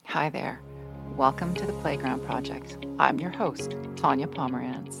Hi there. Welcome to the Playground Project. I'm your host, Tanya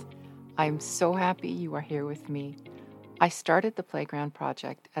Pomerantz. I'm so happy you are here with me. I started the Playground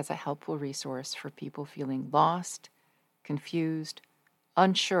Project as a helpful resource for people feeling lost, confused,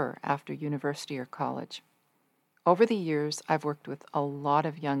 unsure after university or college. Over the years, I've worked with a lot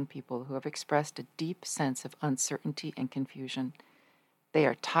of young people who have expressed a deep sense of uncertainty and confusion. They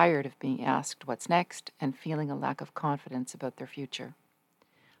are tired of being asked what's next and feeling a lack of confidence about their future.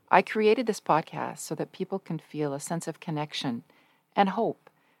 I created this podcast so that people can feel a sense of connection and hope,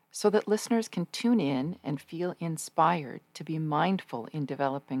 so that listeners can tune in and feel inspired to be mindful in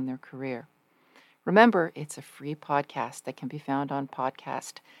developing their career. Remember, it's a free podcast that can be found on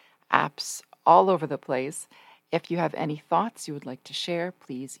podcast apps all over the place. If you have any thoughts you would like to share,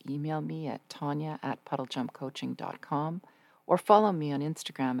 please email me at tanya@puddlejumpcoaching.com or follow me on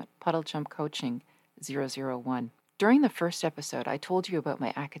Instagram at puddlejumpcoaching001. During the first episode, I told you about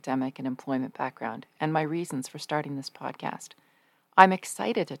my academic and employment background and my reasons for starting this podcast. I'm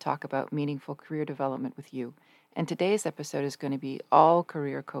excited to talk about meaningful career development with you, and today's episode is going to be all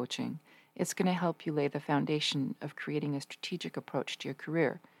career coaching. It's going to help you lay the foundation of creating a strategic approach to your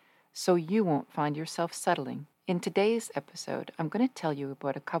career so you won't find yourself settling. In today's episode, I'm going to tell you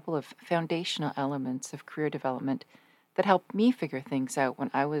about a couple of foundational elements of career development that helped me figure things out when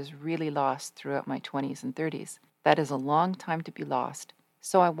I was really lost throughout my 20s and 30s. That is a long time to be lost,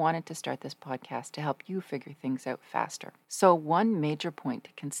 so I wanted to start this podcast to help you figure things out faster. So one major point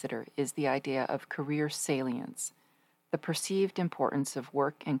to consider is the idea of career salience, the perceived importance of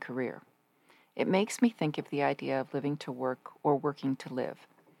work and career. It makes me think of the idea of living to work or working to live.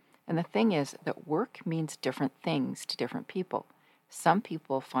 And the thing is that work means different things to different people. Some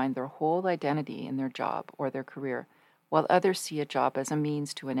people find their whole identity in their job or their career, while others see a job as a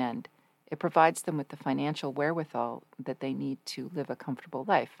means to an end. It provides them with the financial wherewithal that they need to live a comfortable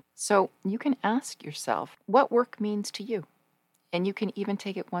life. So you can ask yourself what work means to you. And you can even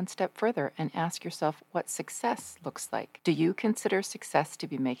take it one step further and ask yourself what success looks like. Do you consider success to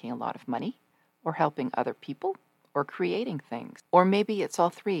be making a lot of money, or helping other people, or creating things? Or maybe it's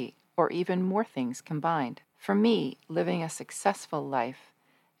all three, or even more things combined. For me, living a successful life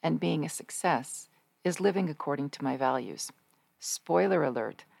and being a success is living according to my values. Spoiler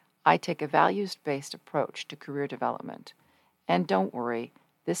alert, I take a values-based approach to career development. And don't worry,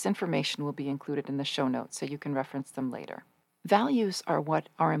 this information will be included in the show notes so you can reference them later. Values are what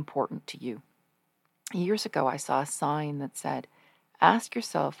are important to you. Years ago, I saw a sign that said, "Ask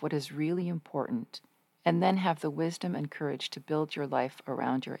yourself what is really important, and then have the wisdom and courage to build your life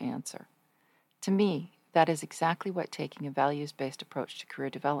around your answer." To me, that is exactly what taking a values-based approach to career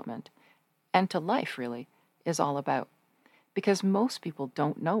development, and to life really, is all about. Because most people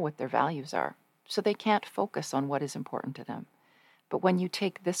don't know what their values are, so they can't focus on what is important to them. But when you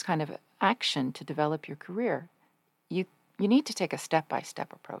take this kind of action to develop your career, you need to take a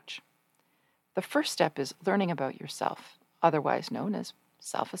step-by-step approach. The first step is learning about yourself, otherwise known as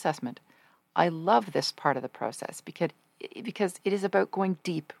self-assessment. I love this part of the process because it is about going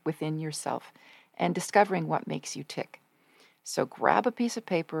deep within yourself and discovering what makes you tick. So grab a piece of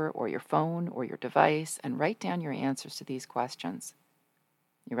paper or your phone or your device and write down your answers to these questions.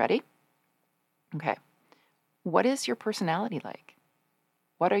 You ready? Okay. What is your personality like?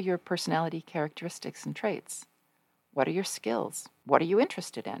 What are your personality characteristics and traits? What are your skills? What are you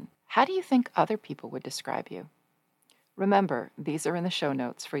interested in? How do you think other people would describe you? Remember, these are in the show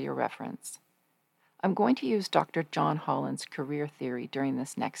notes for your reference. I'm going to use Dr. John Holland's career theory during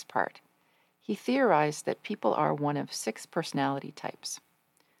this next part. He theorized that people are one of 6 personality types: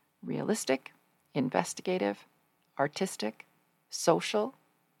 realistic, investigative, artistic, social,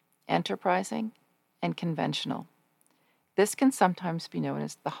 enterprising, and conventional. This can sometimes be known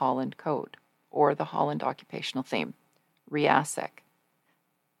as the Holland Code, or the Holland Occupational Theme, REASEC.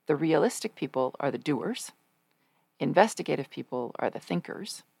 The realistic people are the doers, investigative people are the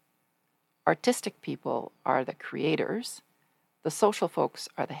thinkers, artistic people are the creators, the social folks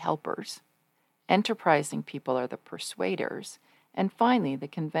are the helpers, enterprising people are the persuaders, and finally, the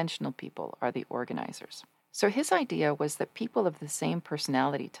conventional people are the organizers. So his idea was that people of the same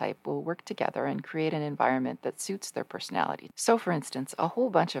personality type will work together and create an environment that suits their personality. So for instance, a whole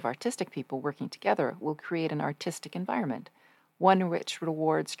bunch of artistic people working together will create an artistic environment, one which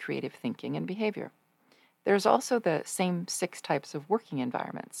rewards creative thinking and behavior. There's also the same 6 types of working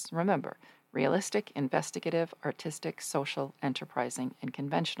environments. Remember, realistic, investigative, artistic, social, enterprising, and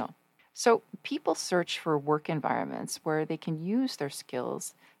conventional. So people search for work environments where they can use their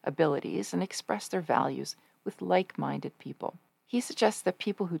skills, abilities, and express their values with like-minded people. He suggests that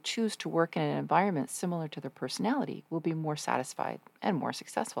people who choose to work in an environment similar to their personality will be more satisfied and more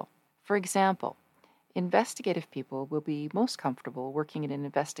successful. For example, investigative people will be most comfortable working in an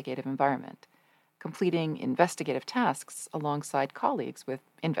investigative environment, completing investigative tasks alongside colleagues with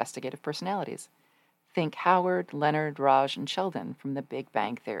investigative personalities. Think Howard, Leonard, Raj, and Sheldon from The Big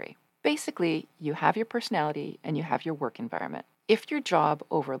Bang Theory. Basically, you have your personality and you have your work environment. If your job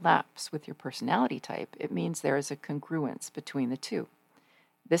overlaps with your personality type, it means there is a congruence between the two.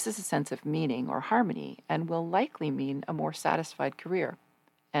 This is a sense of meaning or harmony and will likely mean a more satisfied career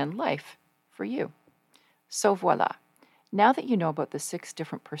and life for you. So voila. Now that you know about the 6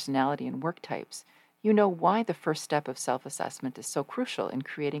 different personality and work types, you know why the first step of self-assessment is so crucial in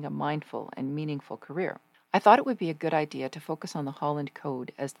creating a mindful and meaningful career. I thought it would be a good idea to focus on the Holland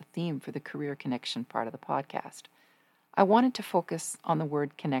Code as the theme for the career connection part of the podcast. I wanted to focus on the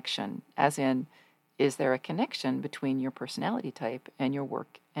word connection, as in, is there a connection between your personality type and your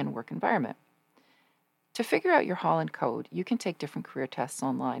work environment? To figure out your Holland Code, you can take different career tests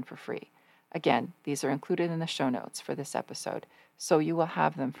online for free. Again, these are included in the show notes for this episode, so you will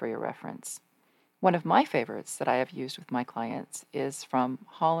have them for your reference. One of my favorites that I have used with my clients is from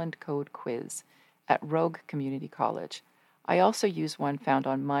Holland Code Quiz at Rogue Community College. I also use one found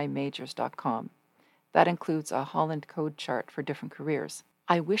on mymajors.com. That includes a Holland Code chart for different careers.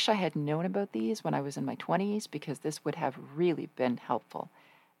 I wish I had known about these when I was in my 20s because this would have really been helpful.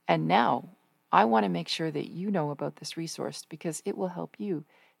 And now I want to make sure that you know about this resource because it will help you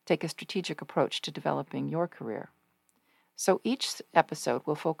take a strategic approach to developing your career. So each episode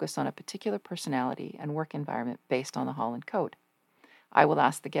will focus on a particular personality and work environment based on the Holland Code. I will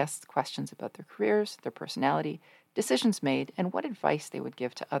ask the guests questions about their careers, their personality, decisions made, and what advice they would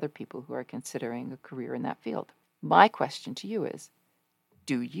give to other people who are considering a career in that field. My question to you is,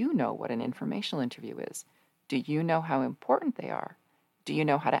 do you know what an informational interview is? Do you know how important they are? Do you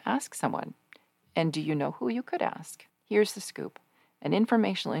know how to ask someone? And do you know who you could ask? Here's the scoop. An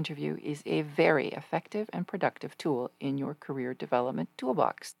informational interview is a very effective and productive tool in your career development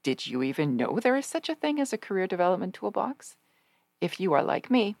toolbox. Did you even know there is such a thing as a career development toolbox? If you are like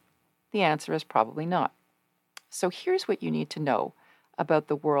me, the answer is probably not. So here's what you need to know about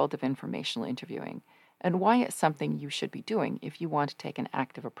the world of informational interviewing and why it's something you should be doing if you want to take an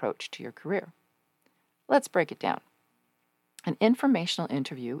active approach to your career. Let's break it down. An informational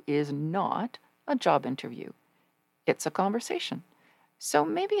interview is not a job interview. It's a conversation. So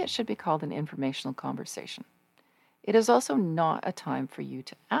maybe it should be called an informational conversation. It is also not a time for you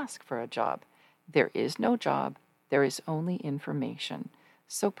to ask for a job. There is no job. There is only information.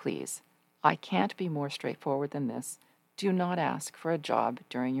 So please, I can't be more straightforward than this. Do not ask for a job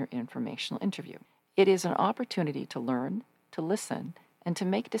during your informational interview. It is an opportunity to learn, to listen, and to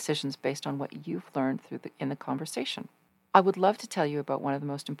make decisions based on what you've learned in the conversation. I would love to tell you about one of the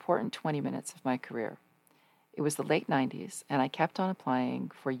most important 20 minutes of my career. It was the late 90s, and I kept on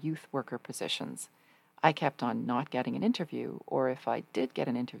applying for youth worker positions. I kept on not getting an interview, or if I did get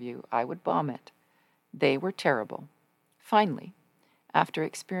an interview, I would bomb it. They were terrible. Finally, after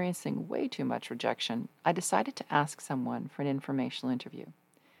experiencing way too much rejection, I decided to ask someone for an informational interview.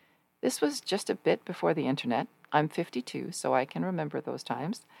 This was just a bit before the internet. I'm 52, so I can remember those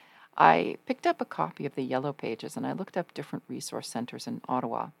times. I picked up a copy of the Yellow Pages and I looked up different resource centers in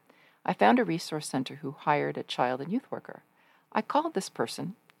Ottawa. I found a resource center who hired a child and youth worker. I called this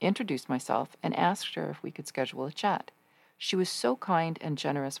person, introduced myself, and asked her if we could schedule a chat. She was so kind and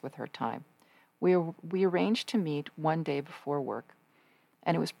generous with her time. We arranged to meet one day before work,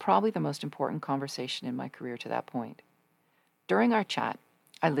 and it was probably the most important conversation in my career to that point. During our chat,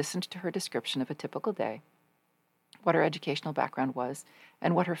 I listened to her description of a typical day, what her educational background was,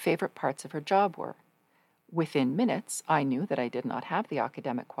 and what her favorite parts of her job were. Within minutes, I knew that I did not have the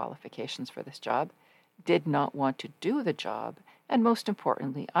academic qualifications for this job, did not want to do the job, and most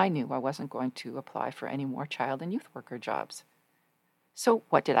importantly, I knew I wasn't going to apply for any more child and youth worker jobs. So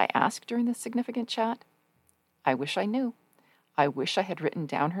what did I ask during this significant chat? I wish I knew. I wish I had written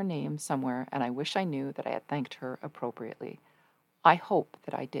down her name somewhere, and I wish I knew that I had thanked her appropriately. I hope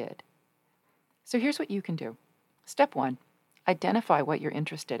that I did. So here's what you can do. Step 1, identify what you're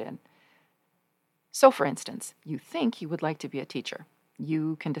interested in. So, for instance, you think you would like to be a teacher.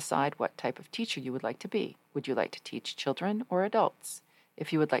 You can decide what type of teacher you would like to be. Would you like to teach children or adults?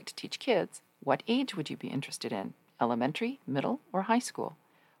 If you would like to teach kids, what age would you be interested in? Elementary, middle, or high school?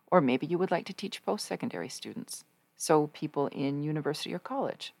 Or maybe you would like to teach post-secondary students, so people in university or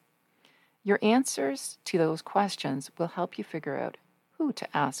college. Your answers to those questions will help you figure out who to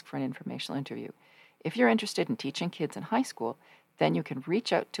ask for an informational interview. If you're interested in teaching kids in high school, then you can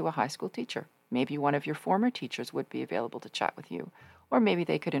reach out to a high school teacher. Maybe one of your former teachers would be available to chat with you, or maybe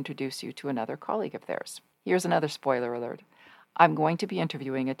they could introduce you to another colleague of theirs. Here's another spoiler alert. I'm going to be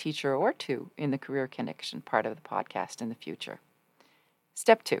interviewing a teacher or two in the Career Connection part of the podcast in the future.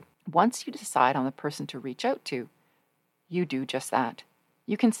 Step 2. Once you decide on the person to reach out to, you do just that.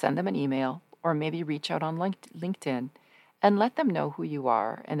 You can send them an email or maybe reach out on LinkedIn and let them know who you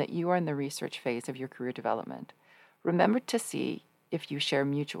are and that you are in the research phase of your career development. Remember to see if you share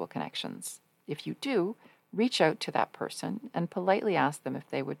mutual connections. If you do, reach out to that person and politely ask them if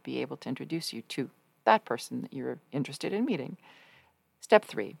they would be able to introduce you to that person that you're interested in meeting. Step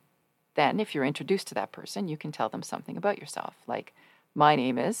 3. Then, if you're introduced to that person, you can tell them something about yourself, like, my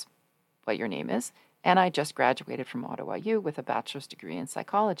name is, what your name is, and I just graduated from Ottawa U with a bachelor's degree in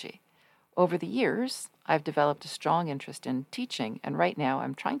psychology. Over the years, I've developed a strong interest in teaching, and right now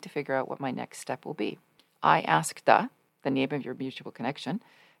I'm trying to figure out what my next step will be. I asked the name of your mutual connection,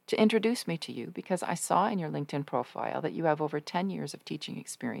 to introduce me to you because I saw in your LinkedIn profile that you have over 10 years of teaching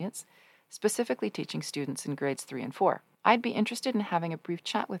experience, specifically teaching students in grades 3 and 4. I'd be interested in having a brief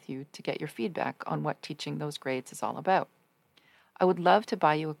chat with you to get your feedback on what teaching those grades is all about. I would love to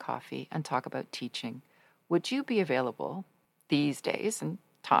buy you a coffee and talk about teaching. Would you be available these days and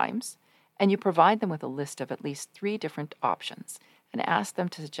times? And you provide them with a list of at least 3 different options and ask them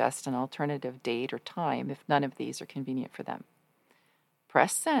to suggest an alternative date or time if none of these are convenient for them.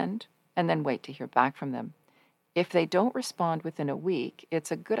 Press send and then wait to hear back from them. If they don't respond within a week,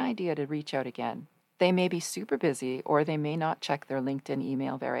 it's a good idea to reach out again. They may be super busy or they may not check their LinkedIn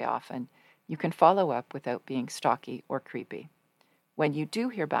email very often. You can follow up without being stalky or creepy. When you do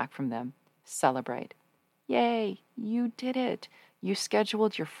hear back from them, celebrate. Yay, you did it. You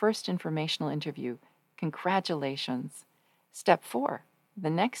scheduled your first informational interview. Congratulations. Step 4. The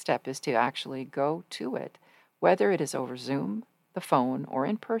next step is to actually go to it. Whether it is over Zoom, the phone, or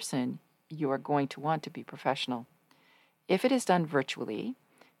in person, you are going to want to be professional. If it is done virtually,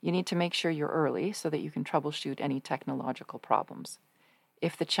 you need to make sure you're early so that you can troubleshoot any technological problems.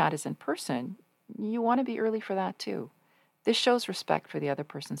 If the chat is in person, you want to be early for that too. This shows respect for the other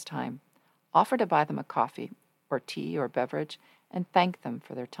person's time. Offer to buy them a coffee or tea or beverage and thank them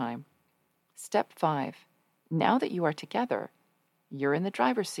for their time. Step 5. Now that you are together, you're in the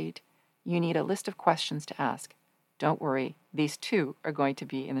driver's seat, you need a list of questions to ask. Don't worry, these 2 are going to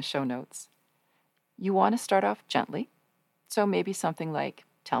be in the show notes. You want to start off gently, so maybe something like,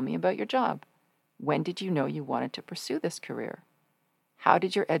 tell me about your job. When did you know you wanted to pursue this career? How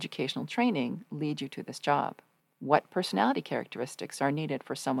did your educational training lead you to this job? What personality characteristics are needed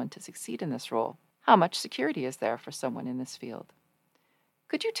for someone to succeed in this role? How much security is there for someone in this field?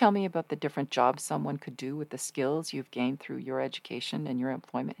 Could you tell me about the different jobs someone could do with the skills you've gained through your education and your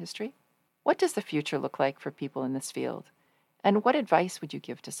employment history? What does the future look like for people in this field? And what advice would you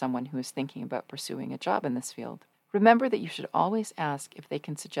give to someone who is thinking about pursuing a job in this field? Remember that you should always ask if they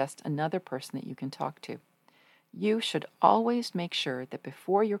can suggest another person that you can talk to. You should always make sure that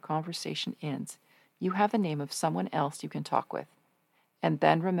before your conversation ends, you have the name of someone else you can talk with. And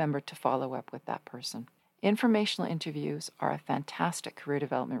then remember to follow up with that person. Informational interviews are a fantastic career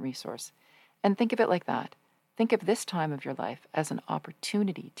development resource. And think of it like that. Think of this time of your life as an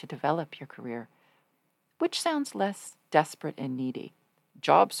opportunity to develop your career. Which sounds less desperate and needy?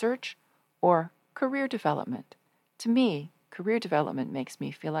 Job search or career development? To me, career development makes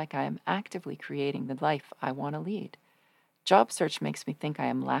me feel like I am actively creating the life I want to lead. Job search makes me think I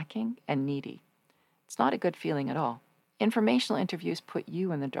am lacking and needy. It's not a good feeling at all. Informational interviews put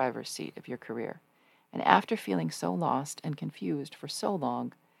you in the driver's seat of your career. And after feeling so lost and confused for so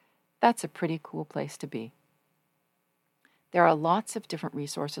long, that's a pretty cool place to be. There are lots of different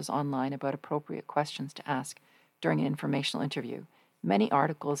resources online about appropriate questions to ask during an informational interview, many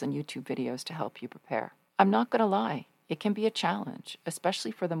articles and YouTube videos to help you prepare. I'm not going to lie, it can be a challenge,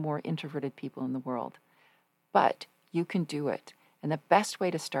 especially for the more introverted people in the world. But you can do it, and the best way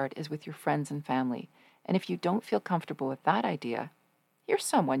to start is with your friends and family. And if you don't feel comfortable with that idea, here's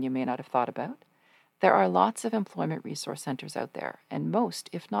someone you may not have thought about. There are lots of employment resource centers out there, and most,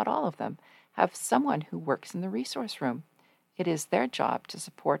 if not all of them, have someone who works in the resource room. It is their job to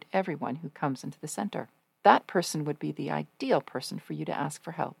support everyone who comes into the center. That person would be the ideal person for you to ask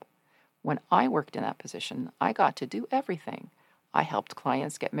for help. When I worked in that position, I got to do everything. I helped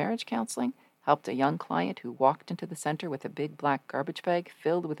clients get marriage counseling, helped a young client who walked into the center with a big black garbage bag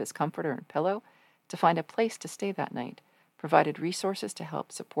filled with his comforter and pillow to find a place to stay that night, provided resources to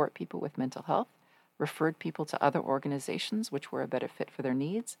help support people with mental health, referred people to other organizations which were a better fit for their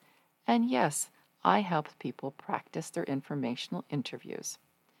needs, and yes, I helped people practice their informational interviews.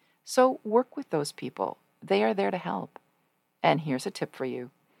 So work with those people. They are there to help. And here's a tip for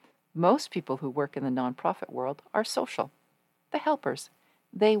you. Most people who work in the nonprofit world are social, the helpers.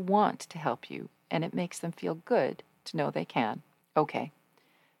 They want to help you, and it makes them feel good to know they can. Okay,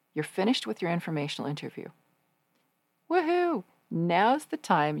 you're finished with your informational interview. Woohoo! Now's the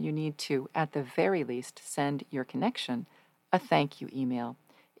time you need to, at the very least, send your connection a thank you email.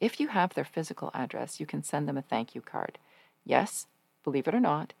 If you have their physical address, you can send them a thank you card. Yes, believe it or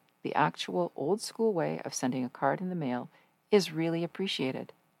not, the actual old school way of sending a card in the mail is really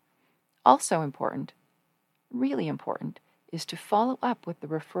appreciated. Also important, really important, is to follow up with the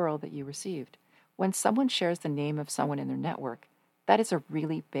referral that you received. When someone shares the name of someone in their network, that is a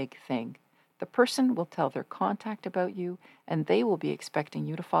really big thing. The person will tell their contact about you, and they will be expecting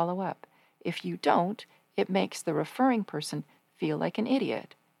you to follow up. If you don't, it makes the referring person feel like an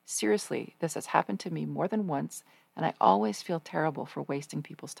idiot. Seriously, this has happened to me more than once, and I always feel terrible for wasting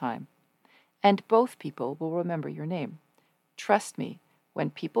people's time. And both people will remember your name. Trust me, when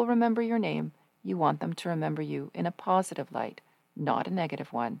people remember your name, you want them to remember you in a positive light, not a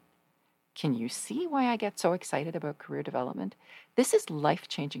negative one. Can you see why I get so excited about career development? This is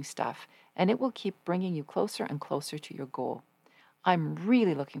life-changing stuff, and it will keep bringing you closer and closer to your goal. I'm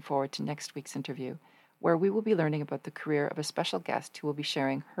really looking forward to next week's interview, where we will be learning about the career of a special guest who will be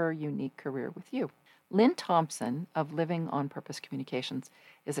sharing her unique career with you. Lynn Thompson of Living on Purpose Communications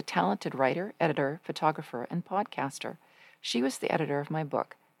is a talented writer, editor, photographer, and podcaster. She was the editor of my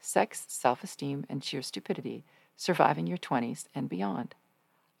book, Sex, Self-Esteem, and Sheer Stupidity, Surviving Your 20s and Beyond.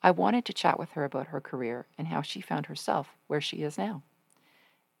 I wanted to chat with her about her career and how she found herself where she is now.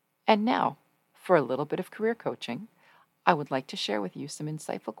 And now, for a little bit of career coaching, I would like to share with you some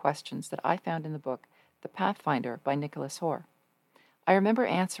insightful questions that I found in the book, The Pathfinder by Nicholas Hoare. I remember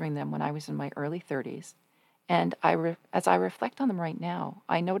answering them when I was in my early 30s, and as I reflect on them right now,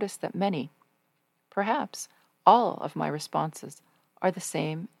 I notice that many, perhaps all of my responses are the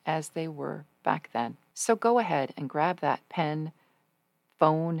same as they were back then. So go ahead and grab that pen,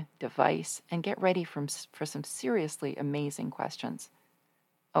 phone, device, and get ready for some seriously amazing questions.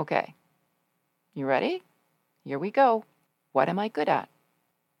 Okay, you ready? Here we go. What am I good at?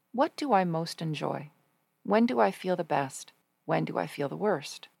 What do I most enjoy? When do I feel the best? When do I feel the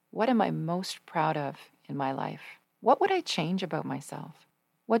worst? What am I most proud of in my life? What would I change about myself?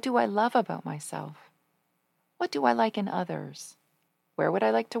 What do I love about myself? What do I like in others? Where would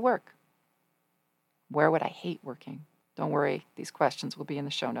I like to work? Where would I hate working? Don't worry, these questions will be in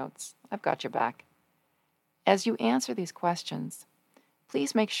the show notes. I've got your back. As you answer these questions,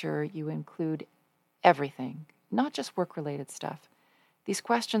 please make sure you include everything, not just work-related stuff. These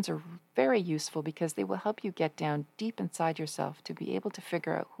questions are very useful because they will help you get down deep inside yourself to be able to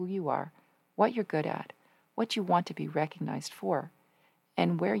figure out who you are, what you're good at, what you want to be recognized for,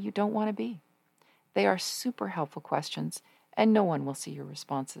 and where you don't want to be. They are super helpful questions, and no one will see your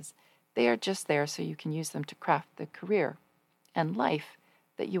responses. They are just there so you can use them to craft the career and life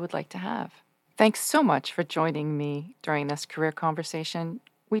that you would like to have. Thanks so much for joining me during this career conversation.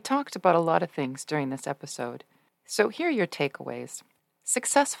 We talked about a lot of things during this episode. So here are your takeaways.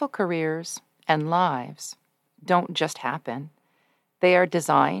 Successful careers and lives don't just happen. They are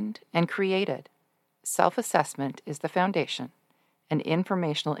designed and created. Self-assessment is the foundation, and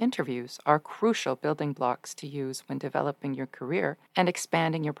informational interviews are crucial building blocks to use when developing your career and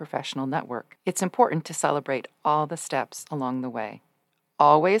expanding your professional network. It's important to celebrate all the steps along the way.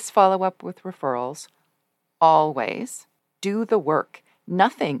 Always follow up with referrals. Always do the work.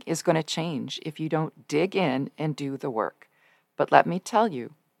 Nothing is going to change if you don't dig in and do the work. But let me tell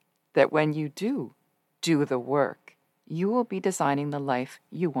you that when you do the work, you will be designing the life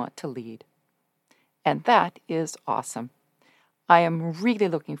you want to lead. And that is awesome. I am really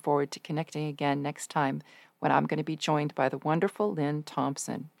looking forward to connecting again next time when I'm going to be joined by the wonderful Lynn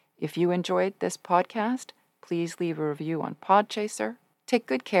Thompson. If you enjoyed this podcast, please leave a review on Podchaser. Take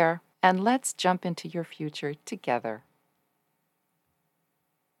good care, and let's jump into your future together.